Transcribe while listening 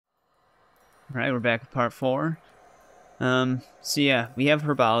Alright, we're back with part 4. So yeah, we have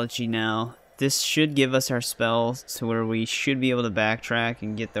Herbology now. This should give us our spells to where we should be able to backtrack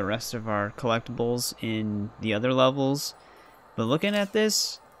and get the rest of our collectibles in the other levels. But looking at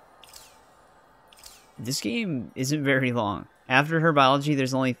this game isn't very long. After Herbology,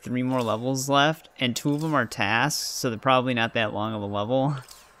 there's only 3 more levels left, and 2 of them are tasks, so they're probably not that long of a level.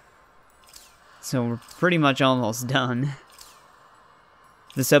 So we're pretty much almost done.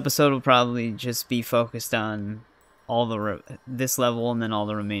 This episode will probably just be focused on all this level and then all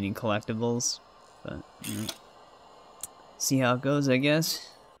the remaining collectibles. But see how it goes, I guess.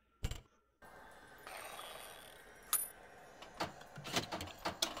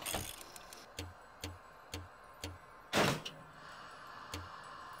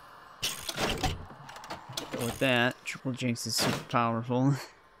 Go with that. Triple Jinx is super powerful.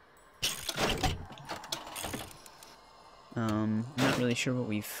 I'm not really sure what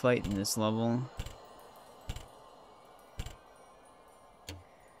we fight in this level.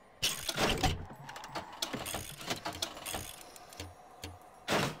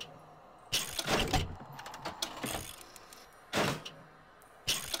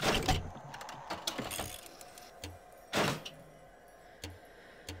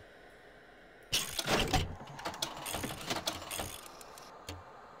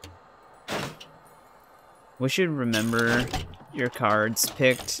 We should remember your cards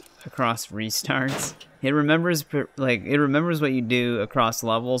picked across restarts. It remembers what you do across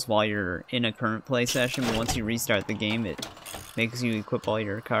levels while you're in a current play session, but once you restart the game, it makes you equip all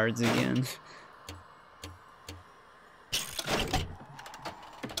your cards again.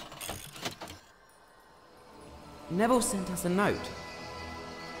 Neville sent us a note.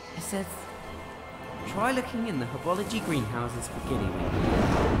 It says, try looking in the Herbology greenhouses for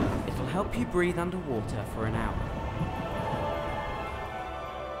gillyweed. It'll help you breathe underwater for an hour.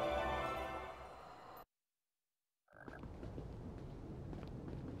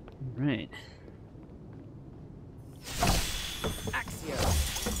 Right. Axio!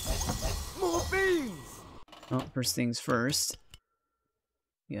 More beans! Well, first things first.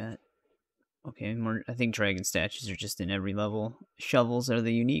 Okay, more. I think dragon statues are just in every level. Shovels are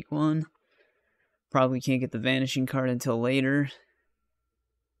the unique one. Probably can't get the Vanishing Card until later.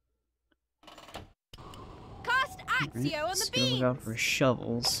 Cast Axio on the beans! Look out for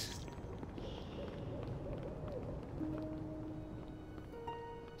shovels.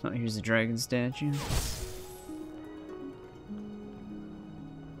 Oh, here's a dragon statue.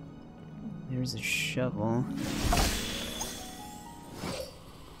 There's a shovel.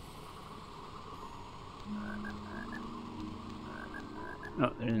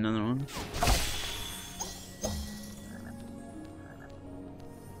 Oh, there's another one.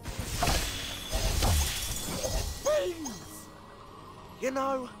 Beans! You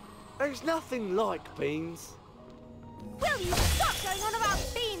know, there's nothing like beans. Will you stop going on about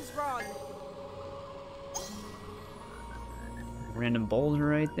beans, Ron? Random boulder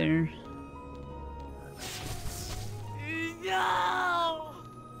right there. No!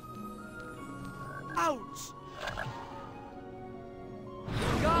 Ouch!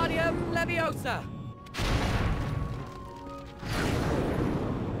 Guardium Leviosa!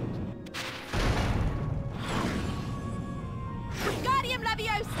 Guardium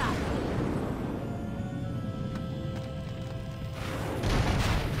Leviosa!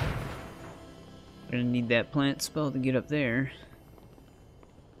 Gonna need that plant spell to get up there.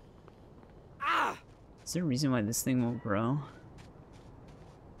 Ah! Is there a reason why this thing won't grow?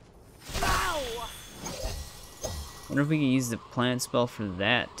 Ow! Wonder if we can use the plant spell for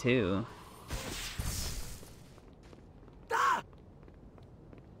that too. Ah!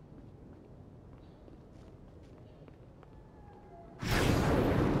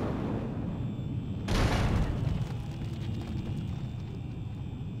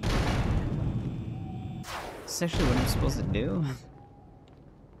 Is this actually what I'm supposed to do?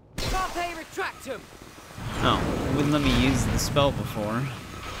 Carpe Retractum! Oh, it wouldn't let me use the spell before.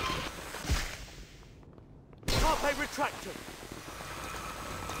 Carpe Retractum!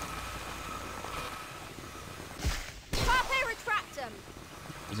 Carpe Retractum!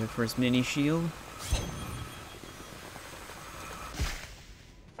 Here's our first mini shield.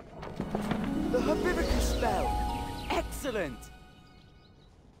 The Herbivicus spell! Excellent!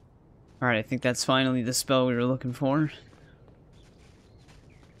 Alright, I think that's finally the spell we were looking for.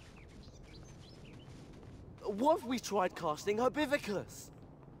 What if we tried casting Herbivicus?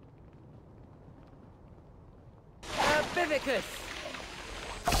 Herbivicus!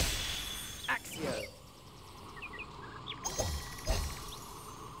 Axio!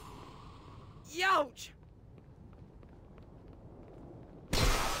 Youch!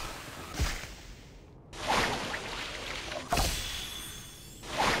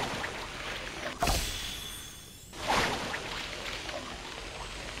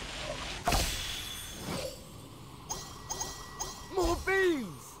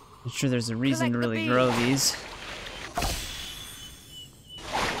 I'm sure there's a reason to Collect the really grow beans. these.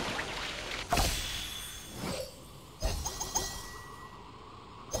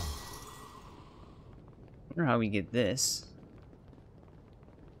 I wonder how we get this.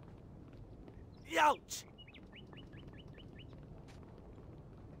 Ouch!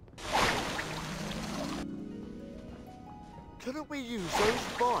 Couldn't we use those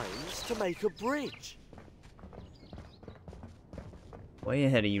vines to make a bridge? Way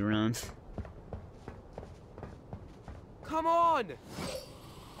ahead of you, Ron. Come on!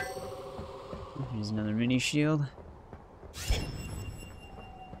 Here's another mini shield.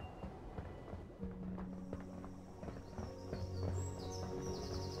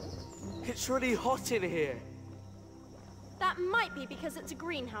 It's really hot in here. That might be because it's a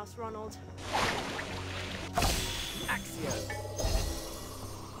greenhouse, Ronald. Axio.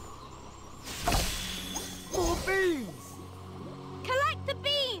 More beans! Collect the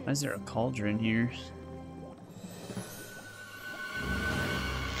beans! Why is there a cauldron here?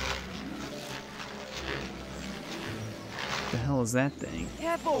 What the hell is that thing?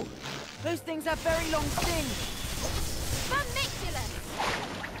 Careful! Those things have very long stings. Vermiculus!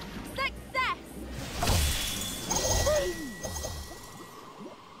 Success!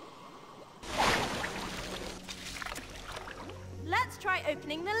 Let's try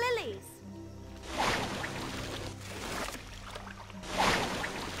opening the lilies.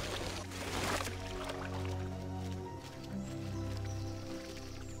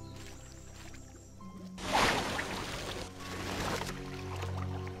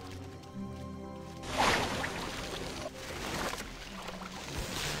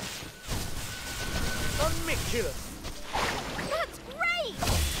 Ridiculous! That's great!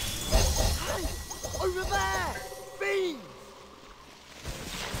 Over there! Beans!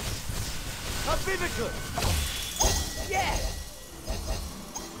 Herbivicus! Yeah!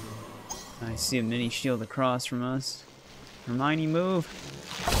 I see a mini shield across from us. Hermione, move!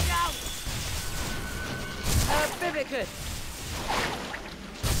 Herbivicus!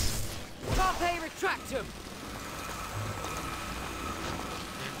 Carpe retractum!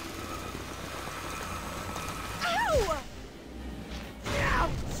 Ow!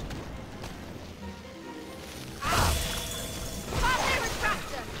 Ouch! Carpe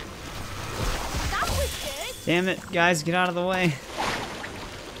retractum! That was good! Damn it, guys, get out of the way.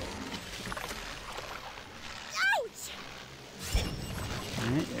 Ouch!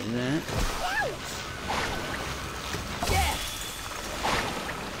 Alright, there's that. Ouch! Yeah!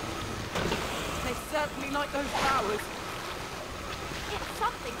 They certainly like those flowers. It's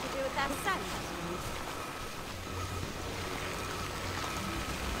something to do with their scent.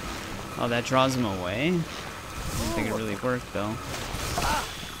 Oh, that draws them away? I don't think it really worked, though.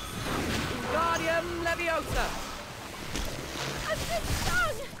 Guardium Leviosa! I've been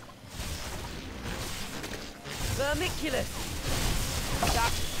stung! Vermiculus!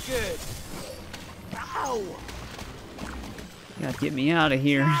 That's good. Ow! You gotta get me out of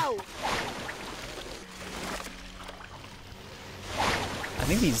here. Ow! I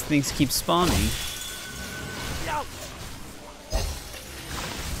think these things keep spawning. Ouch!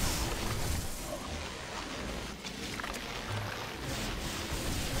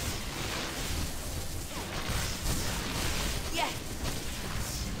 Yes!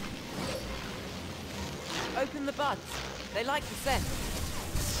 Open the buds. They like the scent.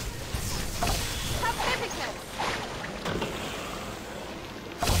 Herbivicus!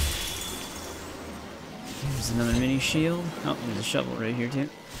 There's another mini shield. Oh, there's a shovel right here, too.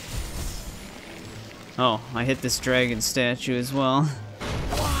 Oh, I hit this dragon statue as well.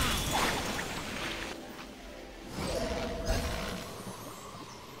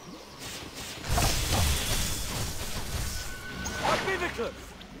 Herbivicus!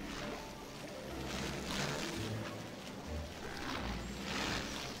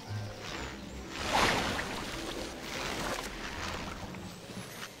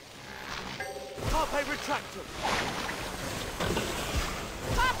 Carpe retractum!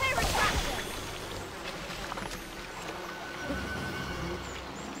 Carpe retractum!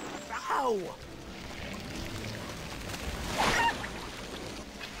 Ow!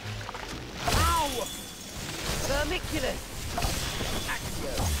 Ow! Vermiculus!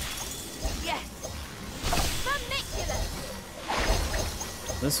 Axio! Yes! Vermiculus!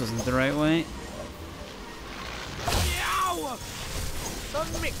 This wasn't the right way. Ow!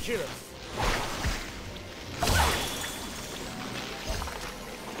 Vermiculus!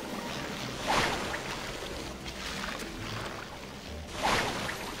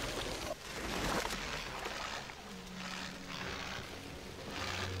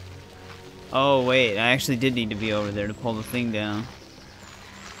 Oh, wait, I actually did need to be over there to pull the thing down.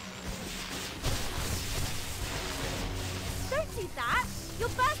 do that. You'll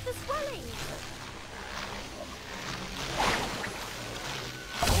burst the swelling.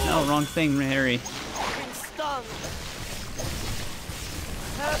 No, wrong thing, Harry. Been stung.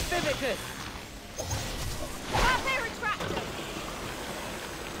 Herbivicus. Carpe retractum.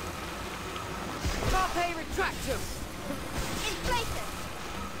 Carpe retractum. Inflatus.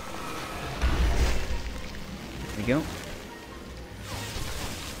 There we go.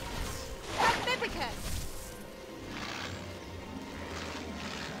 Herbivicus.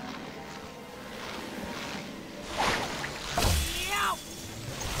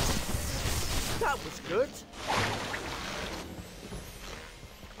 That was good.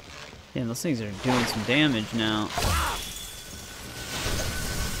 Yeah, those things are doing some damage now.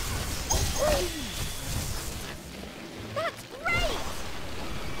 That's great.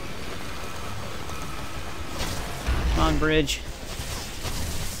 Come on, Bridge.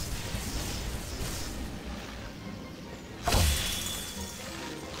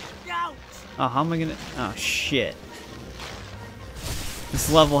 Ouch! Oh, how am I gonna... Oh, shit. This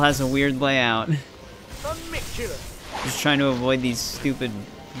level has a weird layout. Ridiculous. Just trying to avoid these stupid...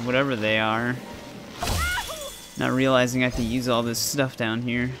 whatever they are. Not realizing I have to use all this stuff down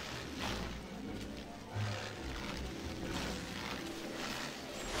here.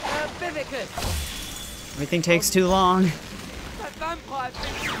 Herbivicus. Everything takes too long. That vampire's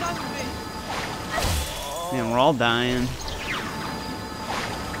been stung me. Man, we're all dying.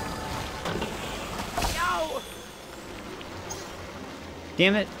 Ow.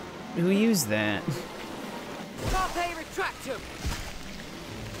 Damn it. Who used that? Carpe retractum.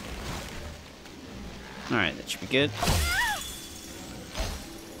 Alright, that should be good.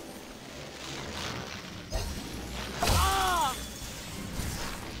 Ah.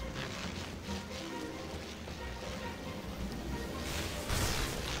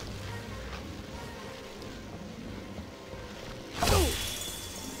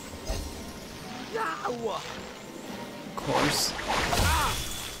 Now. Of course.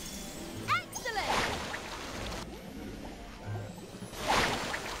 Excellent.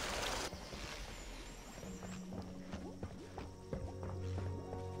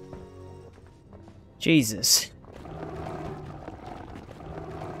 Jesus.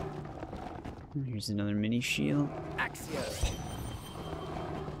 Here's another mini shield. Axios.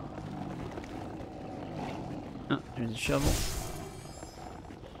 Oh, there's a shovel.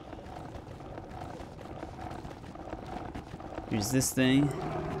 Here's this thing.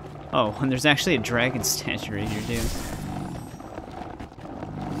 Oh, and there's actually a dragon statue right here, too.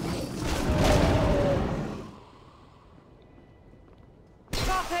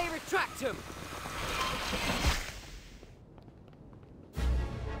 Carpe retractum.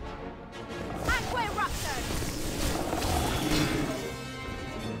 Aqua Raptor.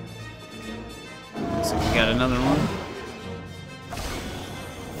 So we got another one.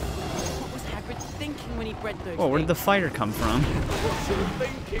 What was Hagrid thinking when he bred those? Whoa, where did the things? fighter come from? What you were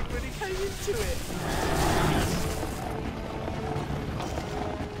thinking when he came into it?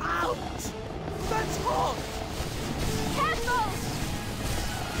 Ouch! That's hot! Careful.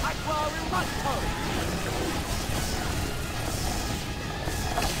 Aqua Erupto!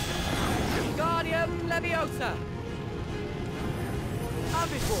 Guardium Leviosa.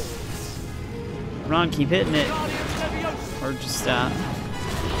 Ambivore! Ron, keep hitting it. Guardium Leviosa! Or just stop.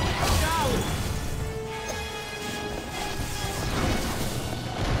 Down!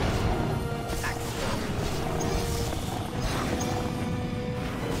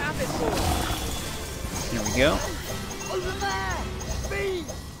 Ambivore. Here we go. Over there! B!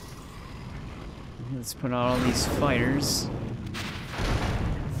 Let's put out all these fighters.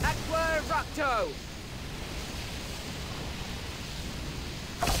 Aqua Rapto.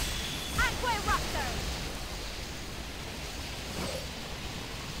 Aqua Raptor.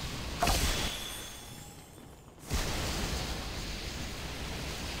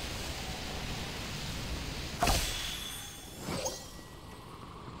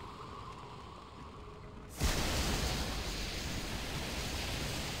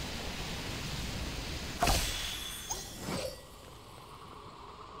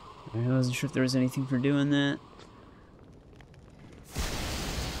 I wasn't sure if there was anything for doing that.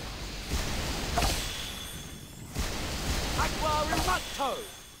 Aqua Erupto!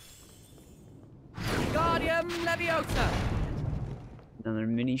 Guardium Leviosa. Another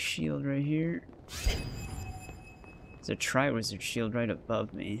mini shield right here. There's a Triwizard shield right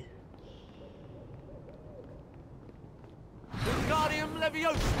above me. Guardium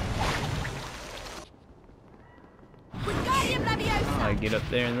Leviosa! Wingardium Leviosa. I get up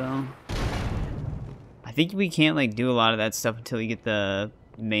there though. I think we can't like do a lot of that stuff until we get the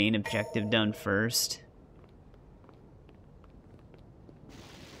main objective done first.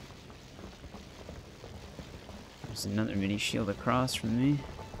 There's another mini shield across from me.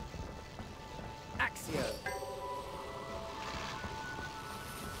 Axio.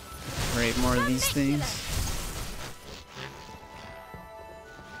 Create more of these things.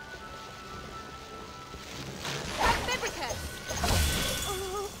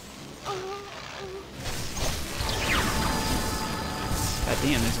 God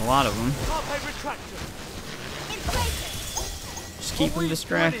damn, there's a lot of them. Just keep them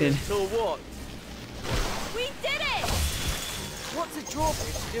distracted. We did it! What's the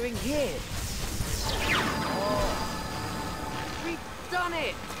drawbridge doing here? We've done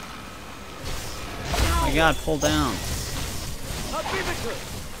it! Oh my god, pull down.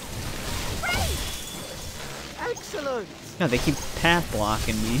 Excellent! God, they keep path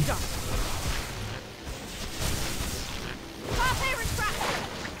blocking me. Carpe retractor!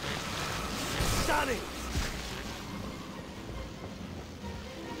 Done it!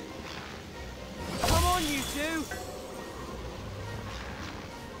 Come on, you two!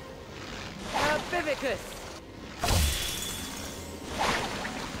 Herbivicus!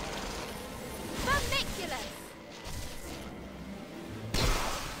 Vermiculus!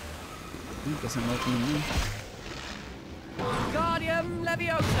 I guess I'm opening them. Guardium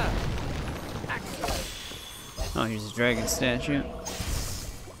Leviosa! Axio! Oh, here's a dragon statue.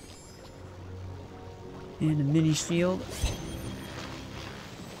 And a mini shield.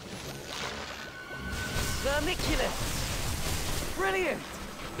 Vermiculus! Brilliant!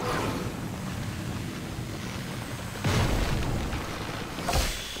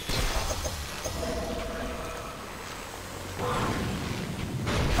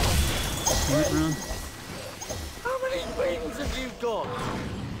 Run. How many beams have you got?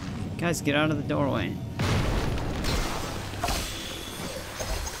 Guys, get out of the doorway.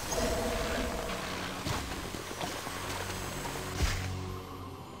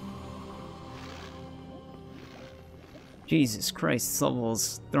 Jesus Christ, this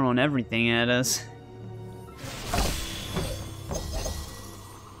level's throwing everything at us.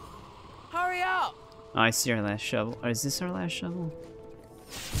 Hurry up! Oh, I see our last shovel. Oh, is this our last shovel?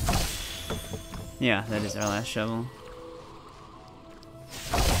 Yeah, that is our last shovel.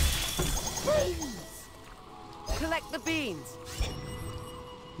 Beans! Collect the beans!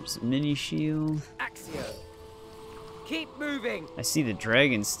 There's a mini shield. Axio! Keep moving! I see the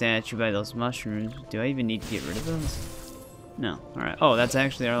dragon statue by those mushrooms. Do I even need to get rid of those? No. Alright. Oh, that's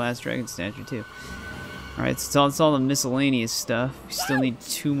actually our last dragon statue, too. Alright, so it's all the miscellaneous stuff. We still need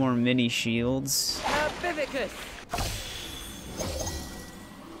 2 more mini shields. Herbivicus!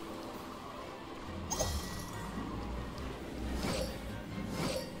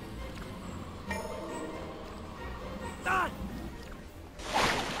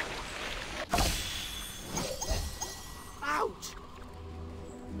 Ouch!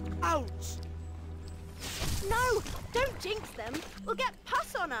 Ouch! No! Don't jinx them! We'll get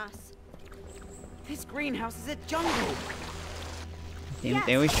pus on us! This greenhouse is a jungle! Damn it,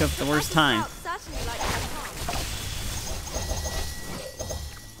 they always show up at the worst time. Certainly like that farm.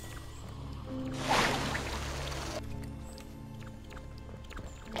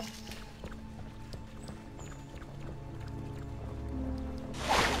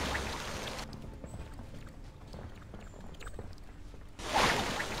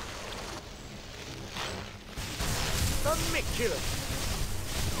 Vermiculus!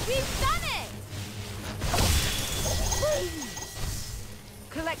 We've done it!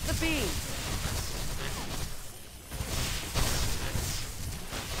 Collect the beans!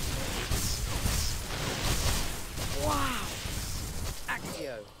 Wow!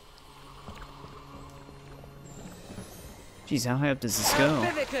 Axio! Jeez, how high up does this go?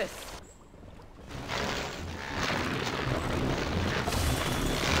 Herbivicus!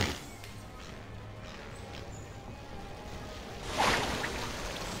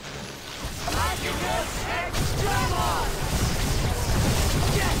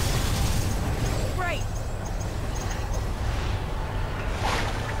 Great!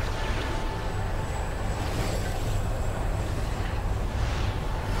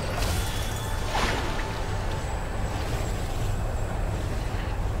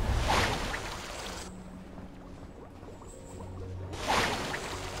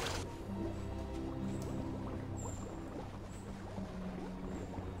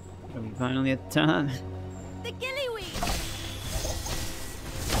 Are we finally at the top? The gillyweed!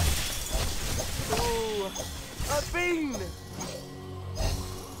 Oh, a bean!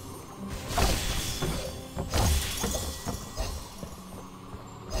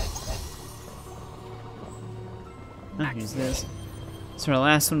 Oh, here's this. So our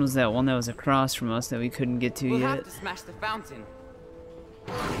last one was that one that was across from us that we couldn't get to We'll yet. have to smash the fountain.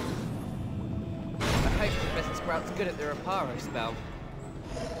 I hope Professor Sprout's good at the reparo spell.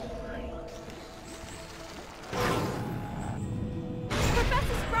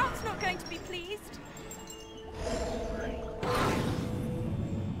 Professor Sprout's not going to be pleased.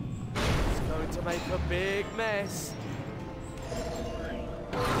 It's going to make a big mess.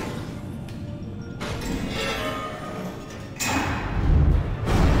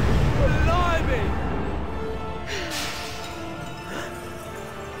 Blimey!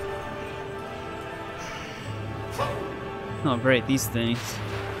 Oh great, these things.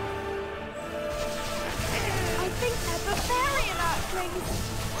 I think they're Bavarian earthlings.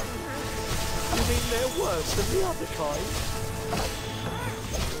 You mean they're worse than the other kind?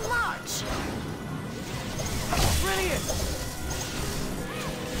 Much. Brilliant!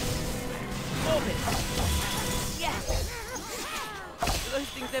 Orbit! Yes! Do those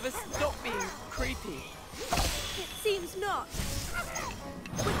things ever stop being creepy? It seems not.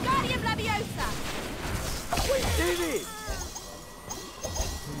 Wingardium Leviosa. We did it!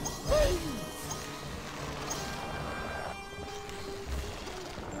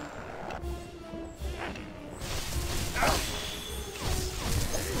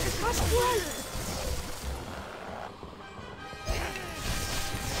 That's great.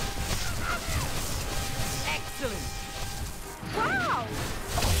 Excellent! Wow.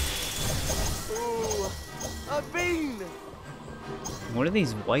 Ooh, a bean! What are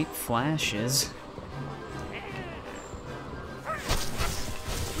these white flashes?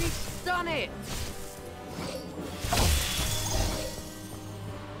 We've done it!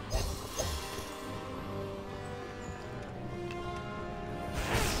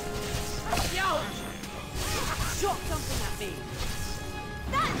 Ouch! Shot something at me!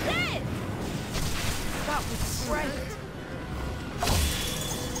 That's it. That was great!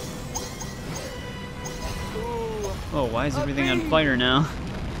 Ooh, Oh, why is everything on fire now?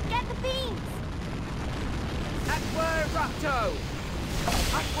 Get the beans. Aqua Erupto!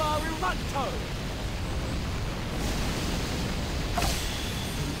 Aqua Erupto!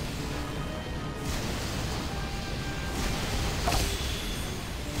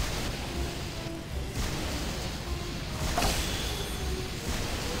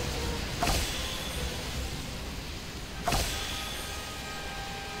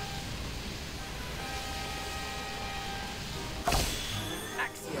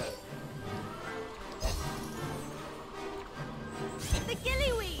 Axio! The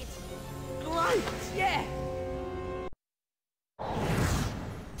gillyweed. Great! Yeah!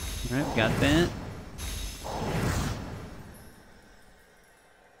 Alright, got that.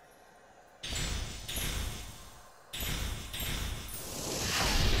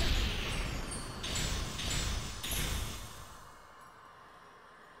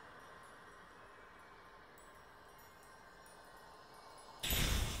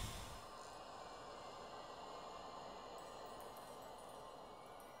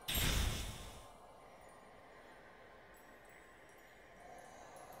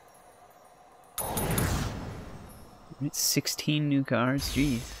 It's 16 new cards,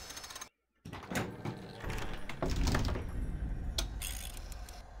 jeez.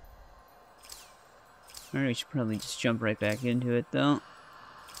 Alright, we should probably just jump right back into it though.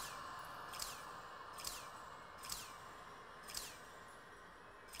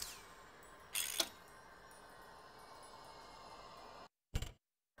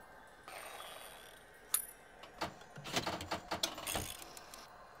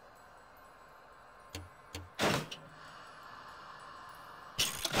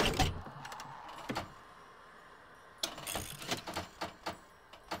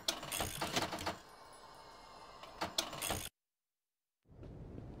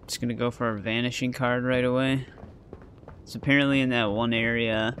 Just gonna go for our Vanishing Card right away. It's apparently in that one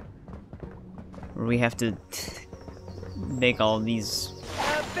area where we have to make all these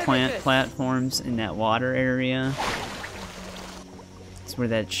plant platforms in that water area. It's where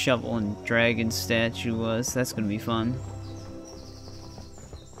that shovel and dragon statue was. That's gonna be fun.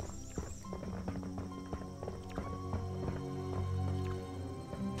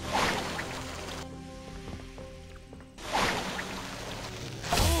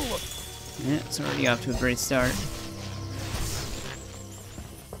 Yeah, it's already off to a great start.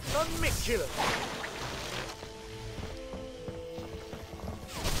 Unmiculous!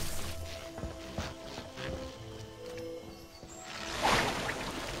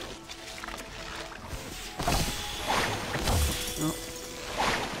 Oh.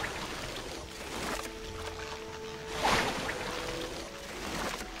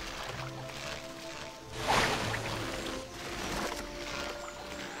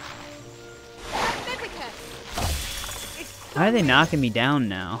 Why are they knocking me down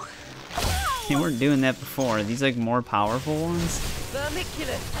now? They weren't doing that before. Are these like more powerful ones?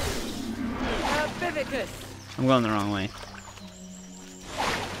 Vermiculus. Herbivicus. I'm going the wrong way.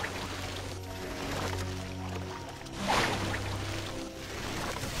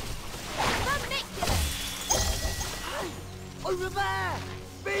 Over there!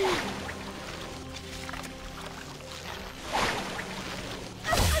 Beam!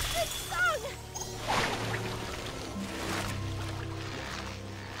 I've been stung!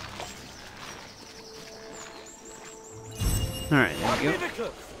 Alright, there we go.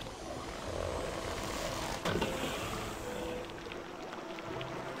 Herbivicus!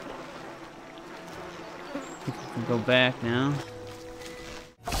 We can go back now.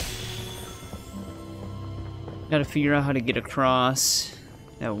 Gotta figure out how to get across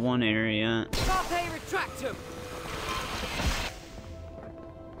that one area. Carpe retractum.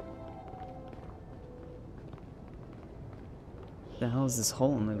 What the hell is this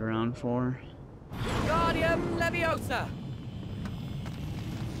hole in the ground for? Guardium Leviosa.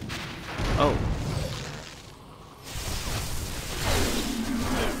 Oh.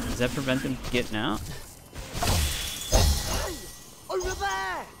 Does that prevent them getting out? Over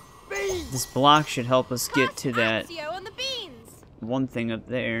there! Beam! This block should help us get to that Axio on the beans! one thing up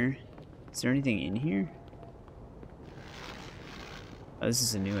there. Is there anything in here? Oh, this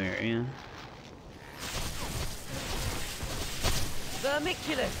is a new area.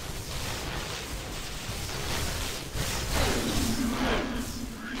 Vermiculus.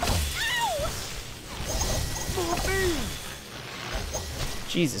 More beam!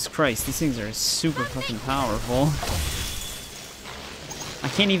 Jesus Christ, these things are super fucking powerful. I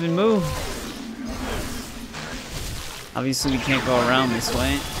can't even move. Obviously, we can't go around this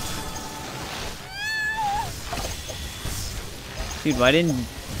way. Dude, why didn't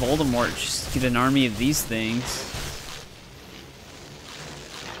Voldemort just get an army of these things?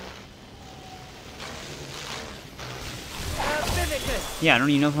 Herbivicus. Yeah, I don't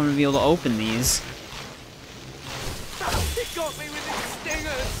even know if I'm gonna be able to open these. He got me with his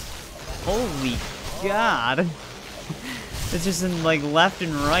stingers! Holy God. It's just in like left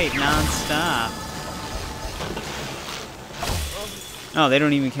and right non-stop. Oh, they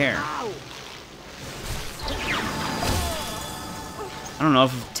don't even care. Ow! I don't know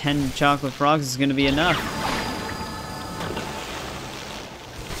if 10 chocolate frogs is gonna be enough.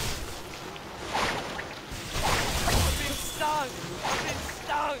 I've been stung! I've been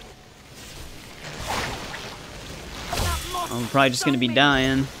stung! I'm probably just gonna be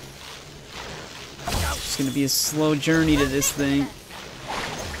dying. It's just gonna be a slow journey to this thing.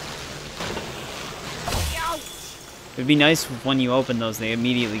 It'd be nice when you open those, they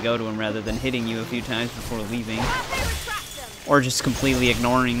immediately go to him rather than hitting you a few times before leaving. Carpe retractum! Or just completely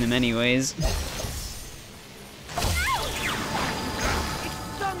ignoring them anyways.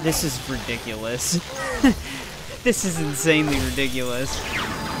 This is ridiculous. This is insanely ridiculous.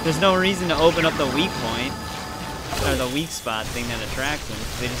 There's no reason to open up the weak point. Or the weak spot thing that attracts them.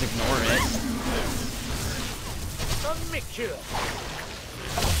 They just ignore it. Vermiculus!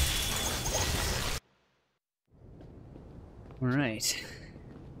 Alright.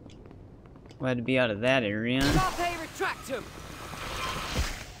 Glad to be out of that area. Carpe retractum.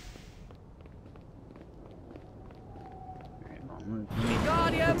 Alright, well, let me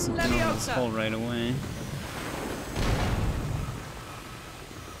Guardium put something on this Leviosa. hole right away.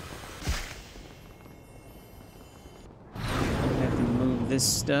 I have to move this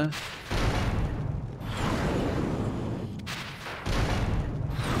stuff.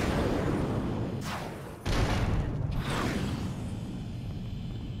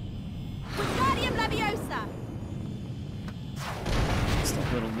 Wingardium Leviosa! Just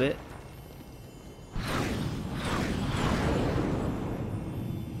a little bit.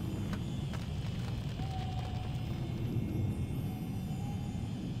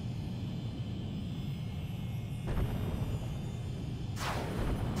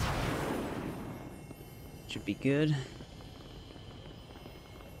 Should be good.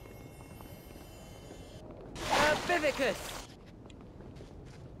 Herbivicus.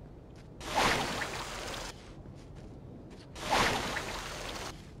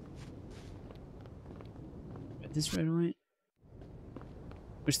 Read this right away.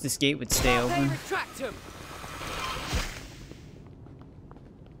 Wish this gate would stay Carpe open. retractum.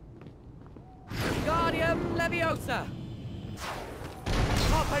 Guardium Leviosa.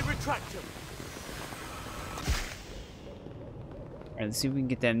 Carpe retractum! Alright, let's see if we can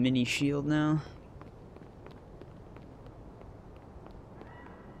get that mini shield now.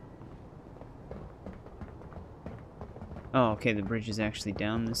 Oh, okay, the bridge is actually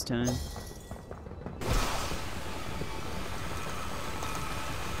down this time.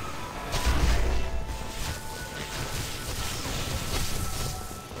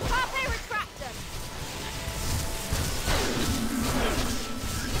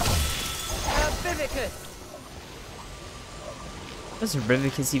 What does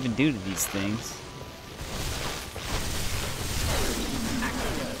Herbivicus even do to these things? I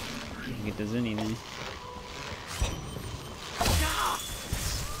don't think it does anything.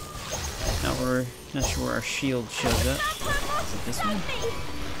 Now we're not sure where our shield shows up. Is it this one?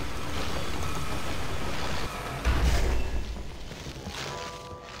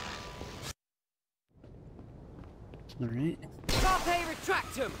 Alright.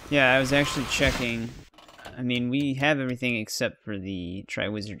 Yeah, I was actually checking. I mean, we have everything except for the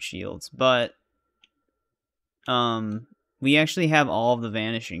Triwizard shields, but we actually have all of the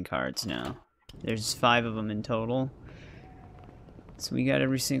Vanishing cards now. There's 5 of them in total. So we got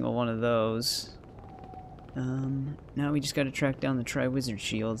every single one of those. Now we just gotta track down the Triwizard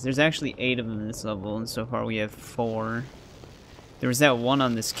shields. There's actually 8 of them in this level, and so far we have 4. There was that one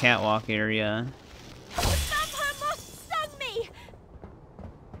on this catwalk area.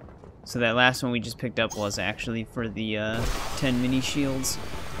 So that last one we just picked up was actually for the 10 mini shields.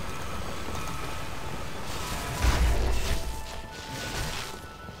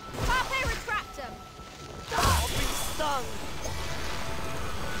 I'll be stung.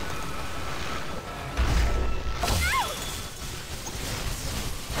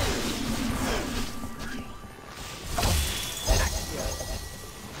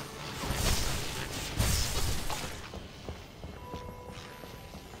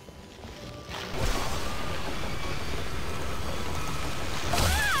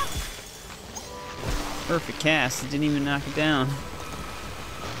 Perfect cast, it didn't even knock it down.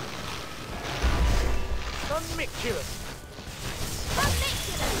 Unmiculous.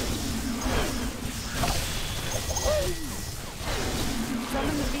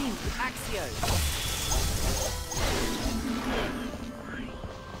 Summon the beams with Axio.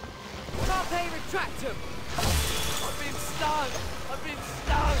 Carpe Retractum. I've been stung. I've been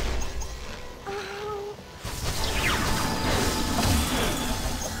stung.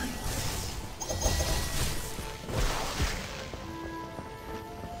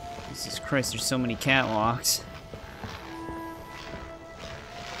 Jesus Christ, there's so many catwalks.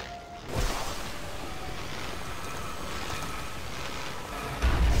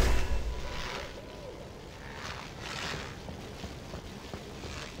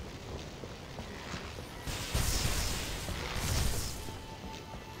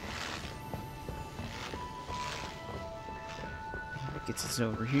 That gets us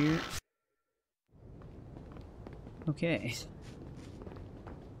over here. Okay.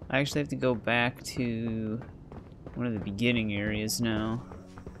 I actually have to go back to one of the beginning areas now.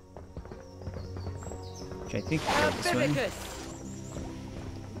 Which I think will go this way.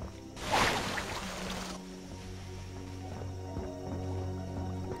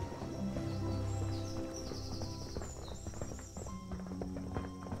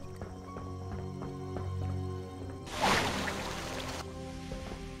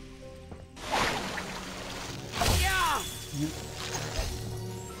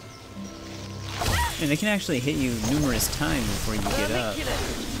 And they can actually hit you numerous times before you get up.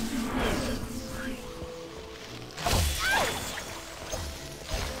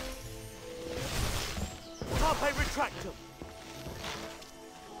 Carpe Retractum.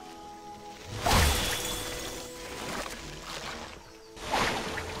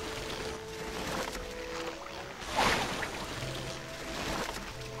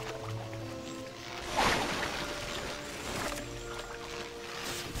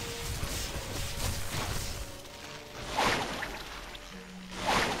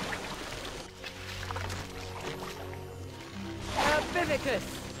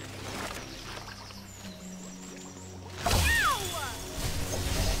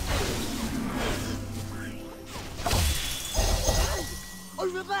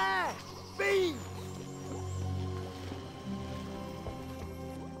 Over there! Beam!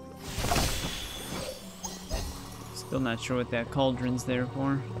 Still not sure what that cauldron's there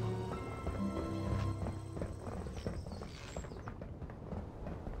for.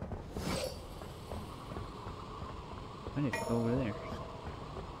 I need to go over there.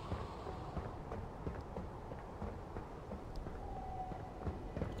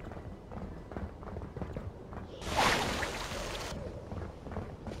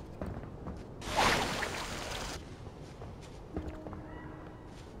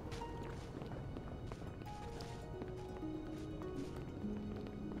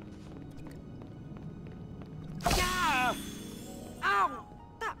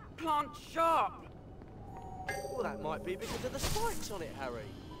 Sharp! Well, that might be because of the spikes on it, Harry.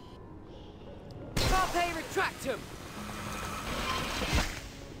 Carpe Retractum!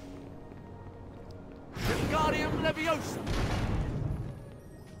 Guardium Leviosa.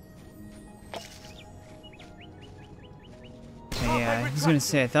 I was gonna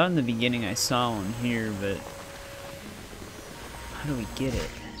say, I thought in the beginning I saw one here, but how do we get it?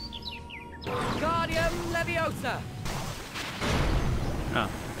 Guardium Leviosa! Oh,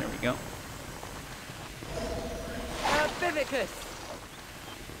 there we go. Bivicus!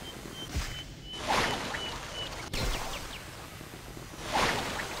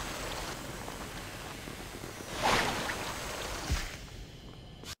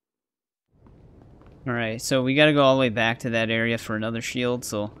 Alright, so we gotta go all the way back to that area for another shield,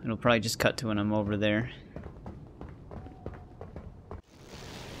 so it'll probably just cut to when I'm over there.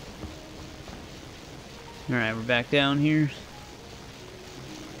 Alright, we're back down here.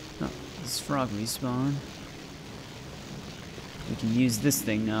 Oh, this frog respawn. We can use this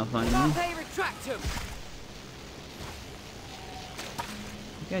thing now, finally.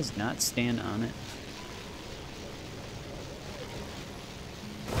 You guys not stand on it.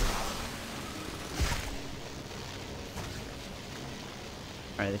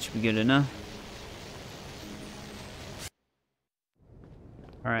 Alright, that should be good enough.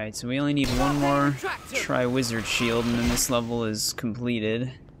 Alright, so we only need one more Tri-Wizard shield, and then this level is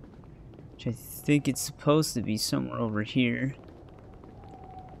completed. Which I think it's supposed to be somewhere over here.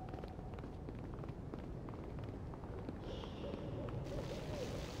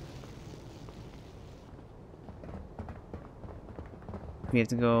 We have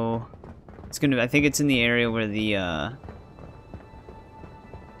to go... It's gonna... I think it's in the area where the,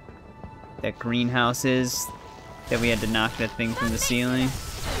 that greenhouse is, that we had to knock that thing from the ceiling.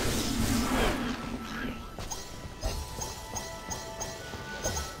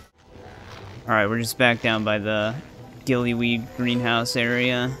 Alright, we're just back down by the gillyweed greenhouse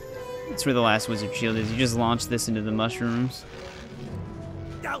area. That's where the last wizard shield is. You just launch this into the mushrooms.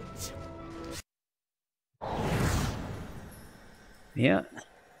 Yeah,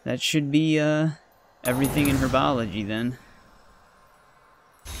 that should be everything in Herbology then.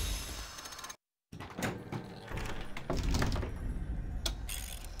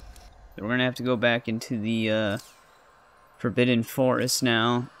 We're gonna have to go back into the Forbidden Forest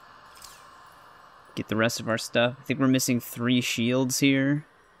now. Get the rest of our stuff. I think we're missing 3 shields here.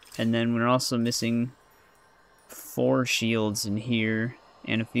 And then we're also missing 4 shields in here.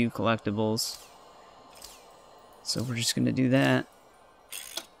 And a few collectibles. So we're just gonna do that.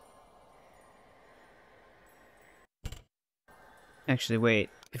 Actually, wait.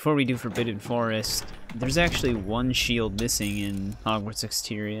 Before we do Forbidden Forest, there's actually 1 shield missing in Hogwarts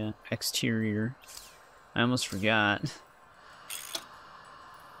exterior. I almost forgot.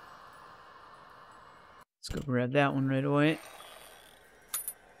 Let's go grab that one right away.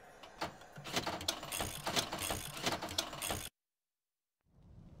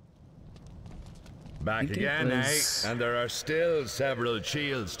 Back again, eh? And there are still several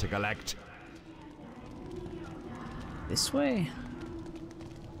shields to collect. This way?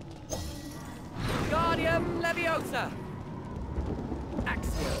 Guardium Leviosa!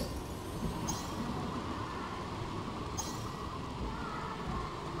 Axio!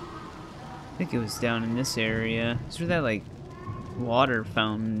 I think it was down in this area. That's where that, like, water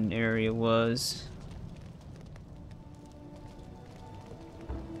fountain area was.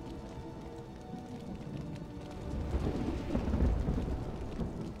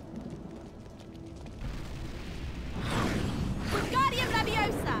 Guardium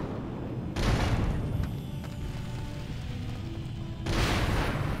Leviosa!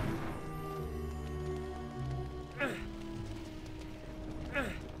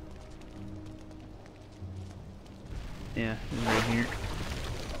 Yeah, it's right here.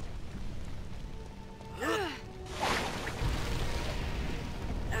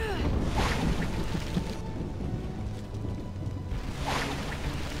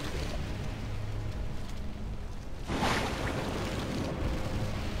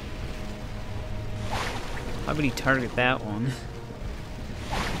 How would he target that one?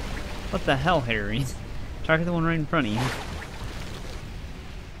 What the hell, Harry? Target the one right in front of you.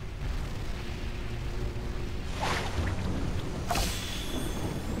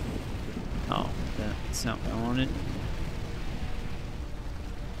 Oh, that's not what I wanted.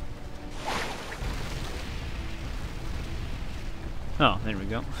 Oh, there we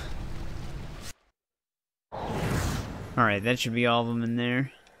go. Alright, that should be all of them in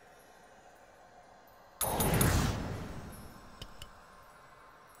there.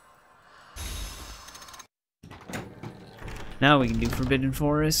 Now we can do Forbidden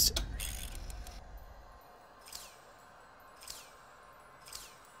Forest.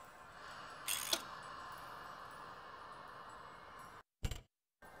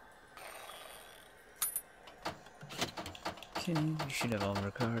 Okay, we should have all of our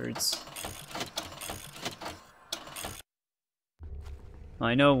cards. Well,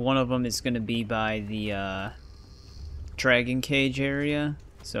 I know one of them is going to be by the dragon cage area,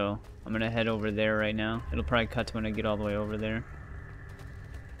 so I'm going to head over there right now. It'll probably cut to when I get all the way over there.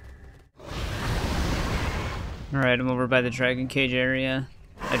 Alright, I'm over by the dragon cage area.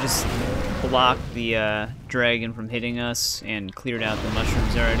 I just blocked the dragon from hitting us and cleared out the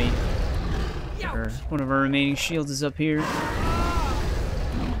mushrooms already. One of our remaining shields is up here.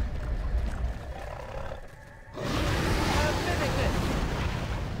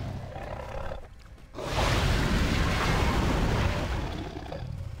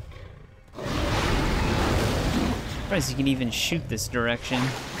 Surprised you can even shoot this direction.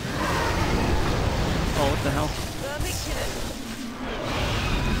 Oh, what the hell?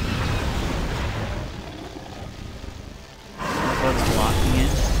 What's blocking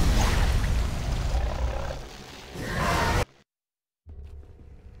it?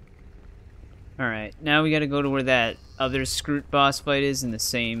 Alright, now we gotta go to where that other Scroot boss fight is in the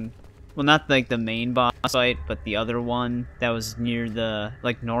same... Well, not like the main boss fight, but the other one that was near the...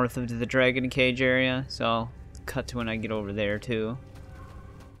 like north of the dragon cage area. So I'll cut to when I get over there too.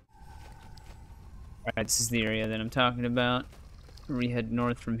 Alright, this is the area that I'm talking about. We head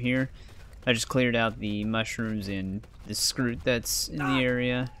north from here. I just cleared out the mushrooms and the Scroot that's in the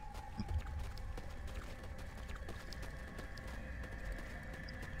area.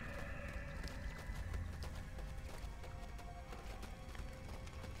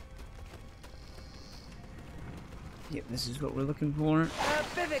 Yep, this is what we're looking for.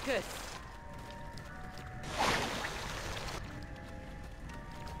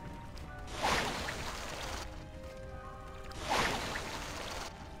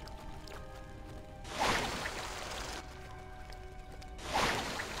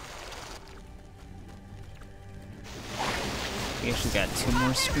 We actually got 2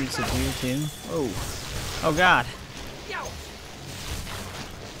 more Scroots up here too. Oh, oh god.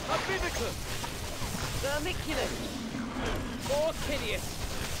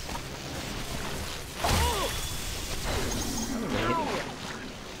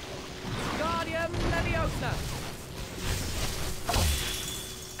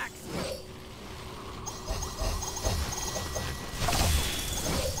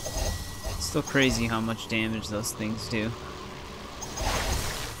 Still crazy how much damage those things do.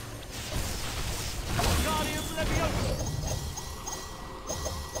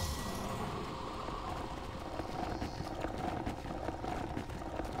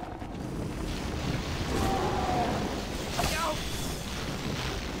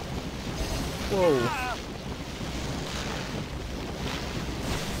 Whoa.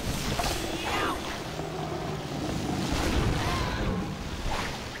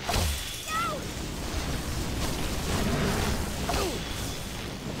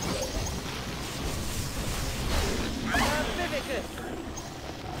 I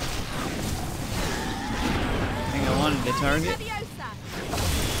think I wanted to target.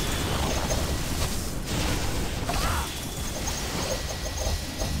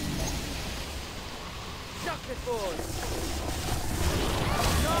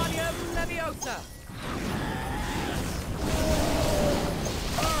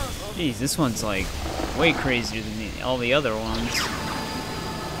 Jeez, this one's like way crazier than all the other ones.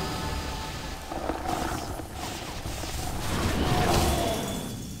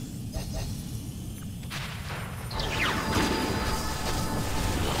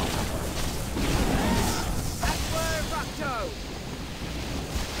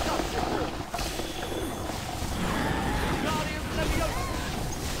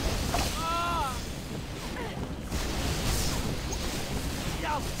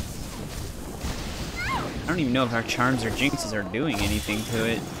 I don't even know if our charms or jinxes are doing anything to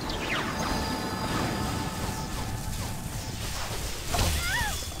it.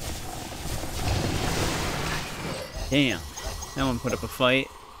 Damn, that one put up a fight.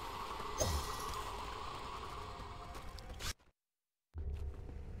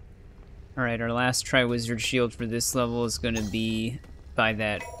 Alright, our last Triwizard Shield for this level is going to be by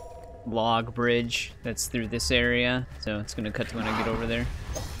that log bridge that's through this area. So it's going to cut to when I get over there.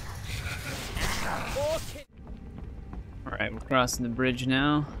 Alright, we're crossing the bridge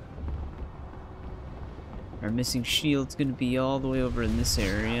now. Our missing shield's gonna be all the way over in this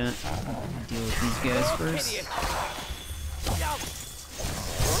area. Deal with these guys first.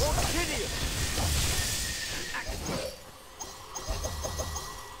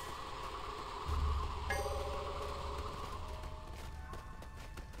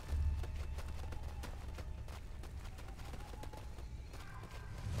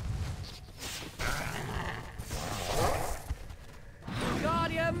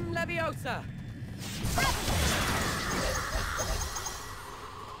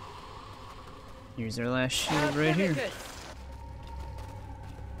 Here's our last shield right here.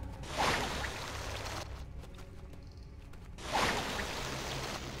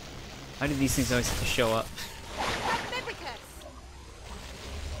 Why do these things always have to show up?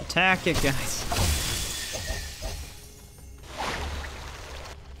 Attack it, guys.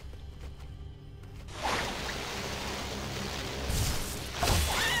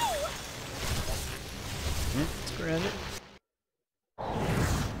 Let's grab it.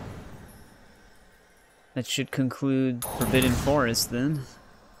 That should conclude Forbidden Forest then.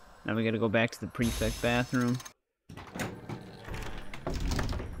 Now we gotta go back to the prefect bathroom.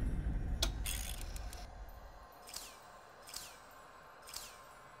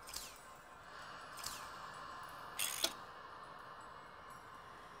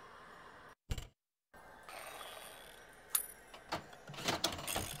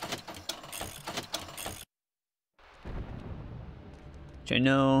 I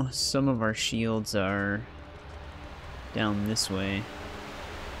know some of our shields are down this way.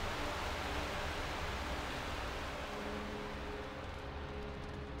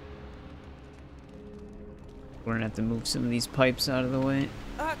 We're gonna have to move some of these pipes out of the way.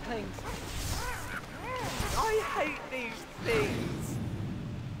 Earthlings! I hate these things!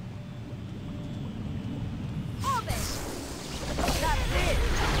 Orbit! That's it!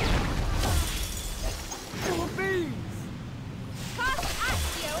 More beams! Cast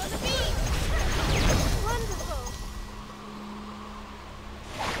Accio on the beam! Wonderful!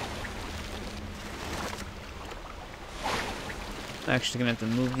 I'm actually gonna have to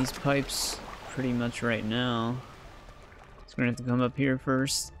move these pipes pretty much right now. So we're gonna have to come up here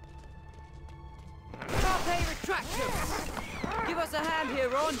first. Carpe retractum! Give us a hand here,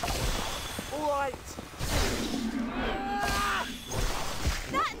 Ron! Alright!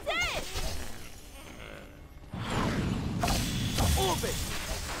 That's it! Orbit!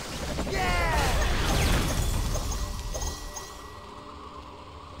 Yeah!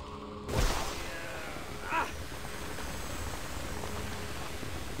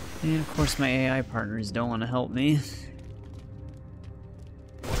 And of course my AI partners don't want to help me.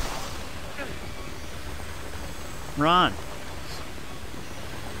 Ron!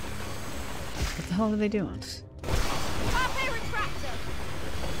 What the hell are they doing? Carpe retractum!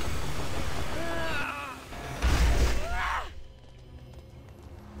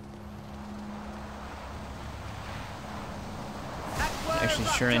 Actually,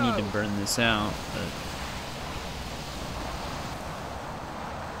 sure I need to burn this out, but...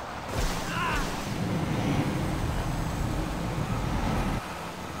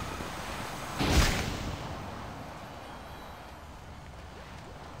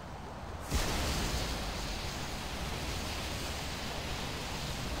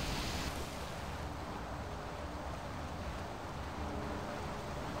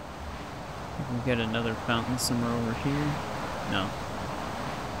 We've got another fountain somewhere over here. No.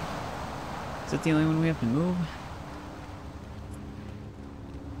 Is that the only one we have to move?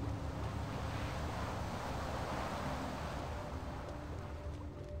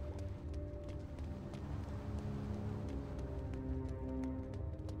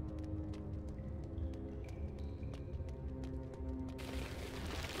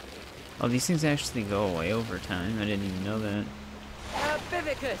 Oh, these things actually go away over time. I didn't even know that.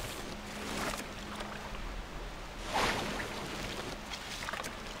 Bivicus!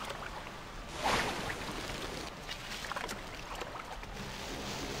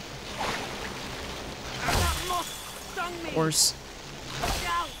 Of course.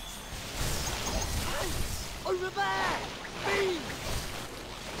 Over there! Beam!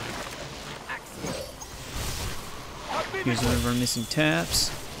 Here's one of our missing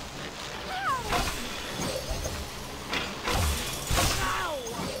taps.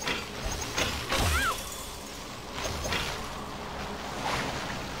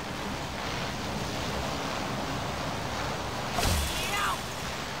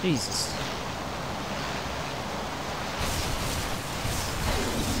 Jesus.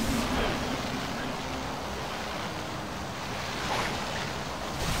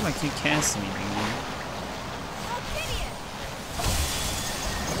 I can't cast anything now.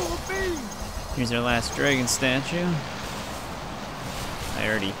 Here's our last dragon statue. I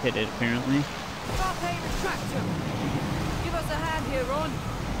already hit it, apparently. Carpe retractum! Give us a hand here, Ron!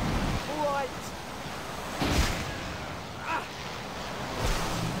 Alright!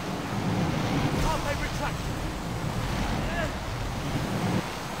 Carpe retractum!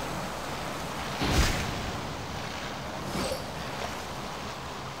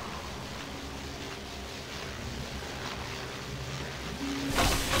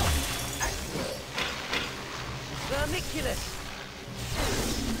 Vermiculus!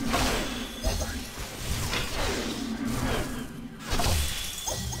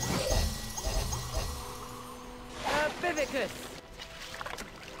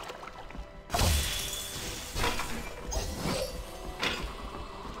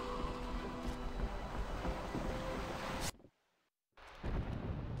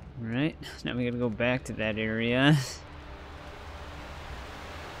 Now we gotta go back to that area.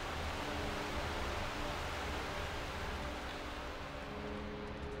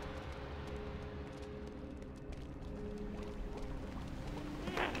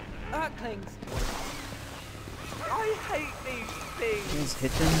 Earthlings! I hate these things! Let's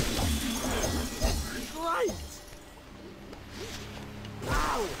hit them. Great!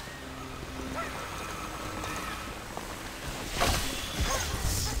 Ow!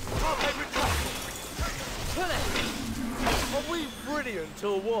 Okay, retract. Pull it! Are we brilliant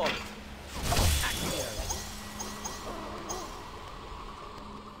or what?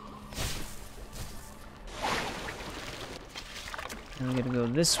 Now we gotta go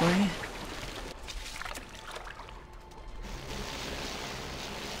this way.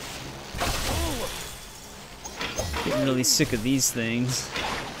 Getting really sick of these things.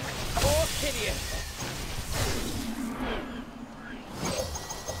 More hideous!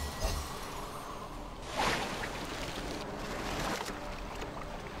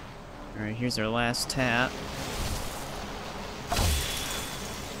 Alright, here's our last tap.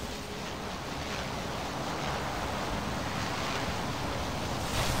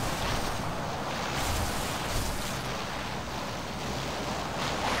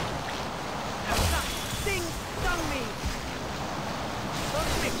 Thing stung me!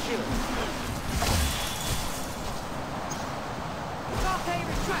 Carpe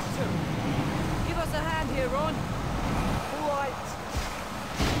retractum! Give us a hand here, Ron! Right.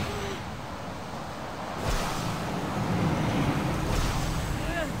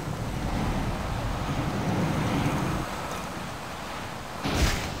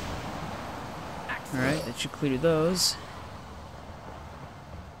 Alright, that should clear those.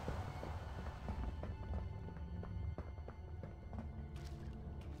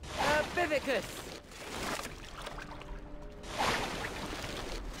 Bivicus!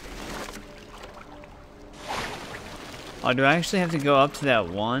 Oh, do I actually have to go up to that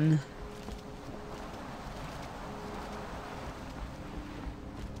one?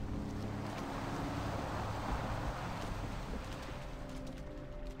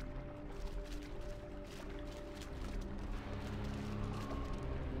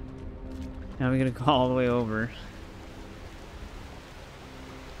 Now we gotta go all the way over.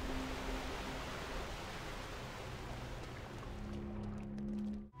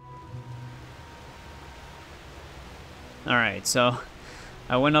 Alright, so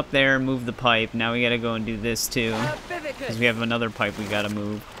I went up there, moved the pipe. Now we gotta go and do this too. Because we have another pipe we gotta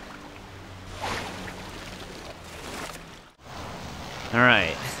move.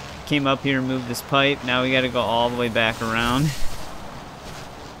 Alright. Came up here and moved this pipe. Now we gotta go all the way back around.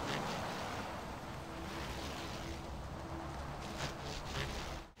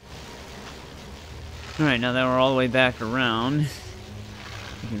 Alright, now that we're all the way back around,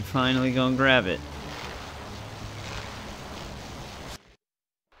 we can finally go and grab it.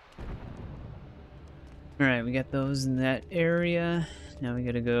 Alright, we got those in that area. Now we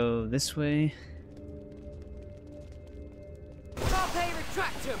gotta go this way. Carpe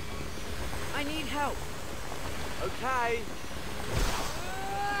retractum! I need help. Okay.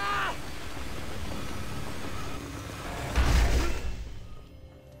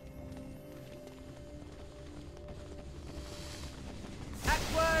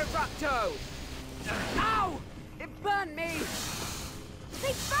 Aqua Erupto! Ow! It burned me!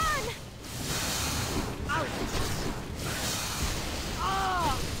 They burn! Ouch!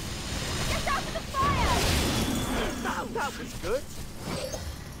 Ah! Get out of the fire! Now that was good.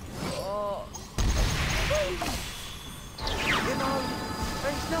 Oh. You know,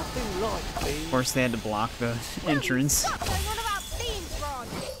 there's nothing like being... Of course they had to block the entrance. Stop going on about themes, Ron!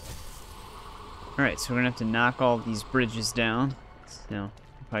 Alright, so we're gonna have to knock all these bridges down. So, I'll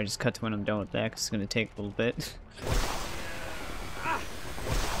probably just cut to when I'm done with that, because it's gonna take a little bit. Carpe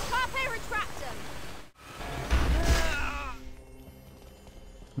retractum!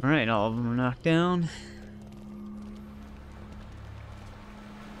 Alright, all of them are knocked down.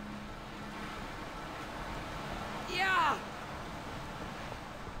 Yeah!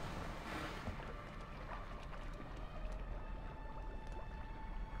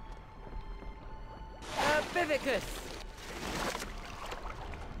 Bivicus!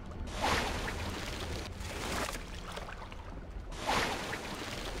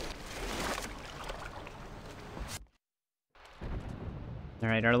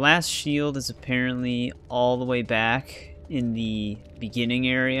 Alright, our last shield is apparently all the way back in the beginning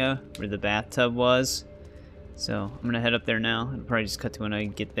area where the bathtub was. So, I'm gonna head up there now. It'll probably just cut to when I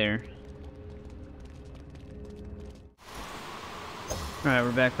get there. Alright,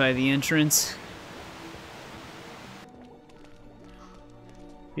 we're back by the entrance.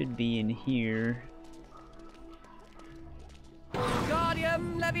 should be in here.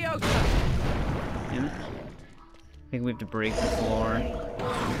 Guardium Leviosa! Damn it. I think we have to break the floor.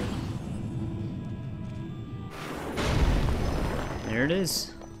 There it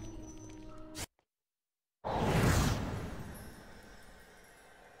is.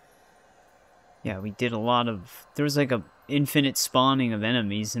 Yeah, we did a lot of... There was like a infinite spawning of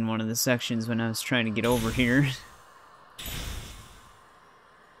enemies in one of the sections when I was trying to get over here.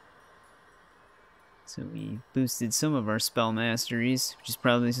 So we boosted some of our spell masteries, which is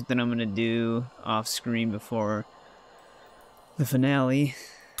probably something I'm going to do off screen before the finale.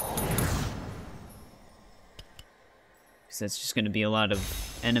 Because that's just going to be a lot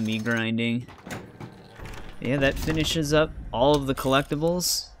of enemy grinding. Yeah, that finishes up all of the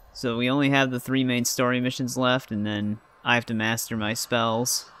collectibles. So we only have the 3 main story missions left, and then I have to master my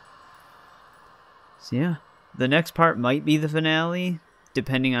spells. So yeah, the next part might be the finale,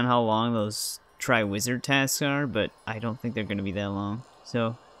 depending on how long those Tri-Wizard tasks are, but I don't think they're going to be that long.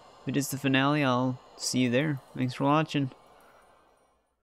 So if it is the finale, I'll see you there. Thanks for watching.